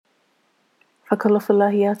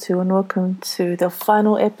Hakalafalahiyatu, and welcome to the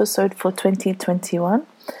final episode for 2021.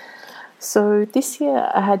 So this year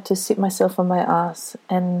I had to sit myself on my ass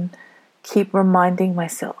and keep reminding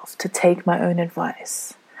myself to take my own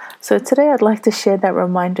advice. So today I'd like to share that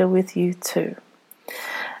reminder with you too.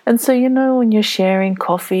 And so when you're sharing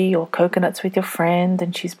coffee or coconuts with your friend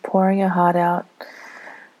and she's pouring her heart out,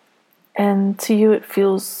 and to you it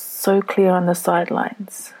feels so clear on the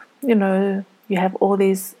sidelines. You have all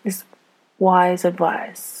this wise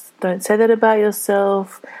advice. Don't say that about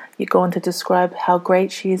yourself. You go on to describe how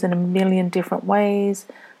great she is in a million different ways.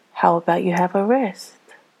 How about you have a rest?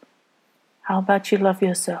 How about you love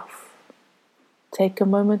yourself? Take a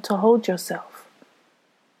moment to hold yourself.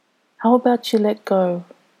 How about you let go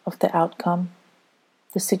of the outcome,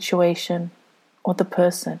 the situation, or the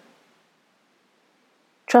person?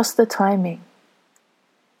 Trust the timing.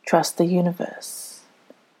 Trust the universe.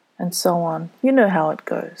 And so on. You know how it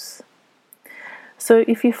goes. So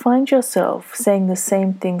if you find yourself saying the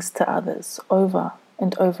same things to others over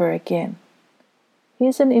and over again,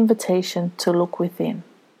 here's an invitation to look within.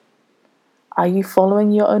 Are you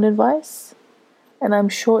following your own advice? And I'm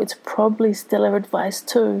sure it's probably stellar advice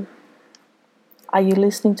too. Are you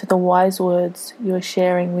listening to the wise words you are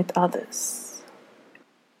sharing with others?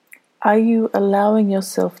 Are you allowing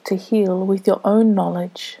yourself to heal with your own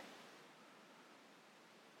knowledge?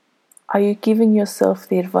 Are you giving yourself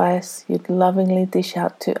the advice you'd lovingly dish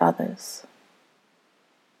out to others?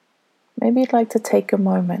 Maybe you'd like to take a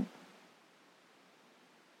moment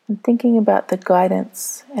and thinking about the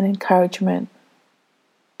guidance and encouragement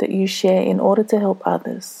that you share in order to help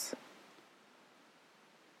others.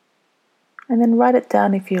 And then write it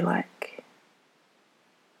down if you like.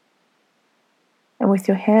 And with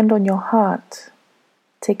your hand on your heart,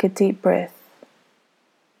 take a deep breath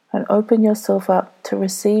and open yourself up to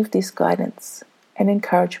receive this guidance and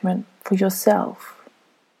encouragement for yourself.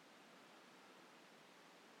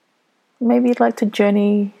 Maybe you'd like to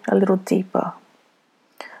journey a little deeper.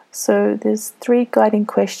 So there's 3 guiding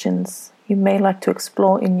questions you may like to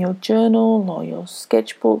explore in your journal or your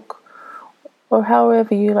sketchbook, or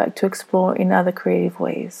however you like to explore in other creative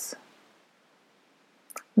ways.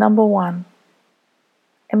 Number 1,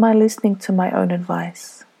 am I listening to my own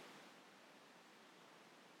advice?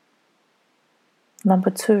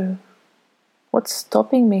 Number 2, what's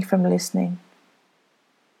stopping me from listening?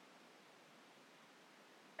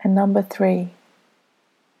 And number 3,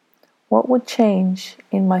 what would change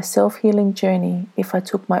in my self-healing journey if I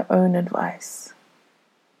took my own advice?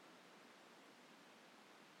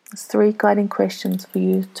 There's 3 guiding questions for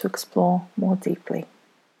you to explore more deeply.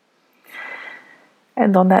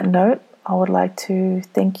 And on that note, I would like to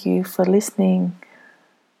thank you for listening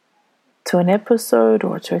to an episode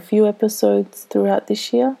or to a few episodes throughout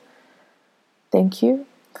this year. Thank you.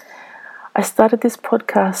 I started this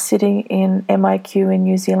podcast sitting in MIQ in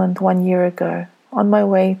New Zealand 1 year ago on my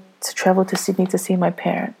way to travel to Sydney to see my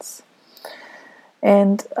parents.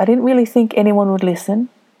 And I didn't really think anyone would listen,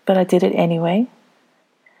 but I did it anyway.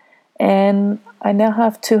 And I now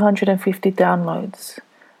have 250 downloads.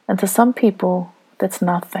 And to some people, that's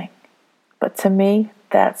nothing. But to me,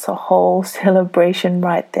 that's a whole celebration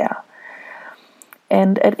right there.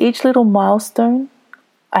 And at each little milestone,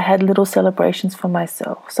 I had little celebrations for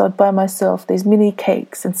myself. So I'd buy myself these mini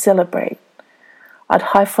cakes and celebrate.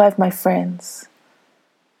 I'd high-five my friends.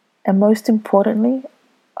 And most importantly,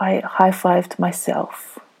 I high-fived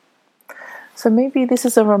myself. So maybe this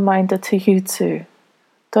is a reminder to you too.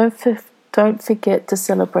 Don't forget to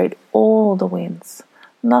celebrate all the wins.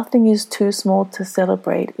 Nothing is too small to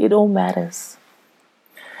celebrate. It all matters.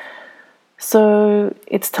 So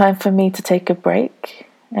it's time for me to take a break.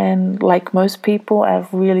 And like most people,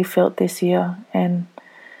 I've really felt this year. And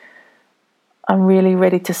I'm really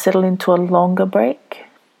ready to settle into a longer break.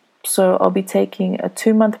 So I'll be taking a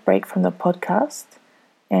 2-month break from the podcast.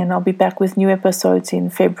 And I'll be back with new episodes in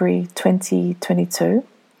February 2022.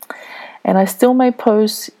 And I still may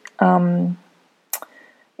post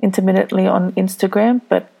intermittently on Instagram,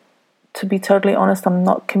 but to be totally honest, I'm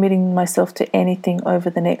not committing myself to anything over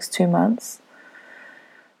the next 2 months.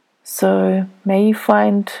 So may you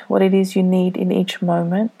find what it is you need in each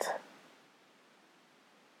moment.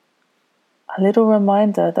 A little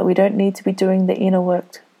reminder that we don't need to be doing the inner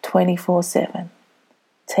work 24/7.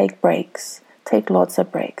 Take breaks. Take lots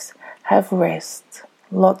of breaks. Have rest.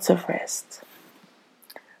 Lots of rest.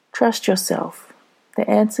 Trust yourself. The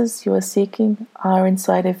answers you are seeking are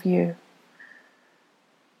inside of you.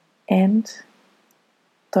 And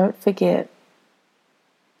don't forget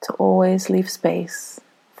to always leave space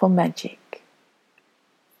for magic.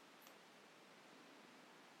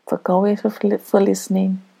 For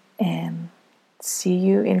listening, and See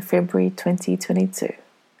you in February 2022.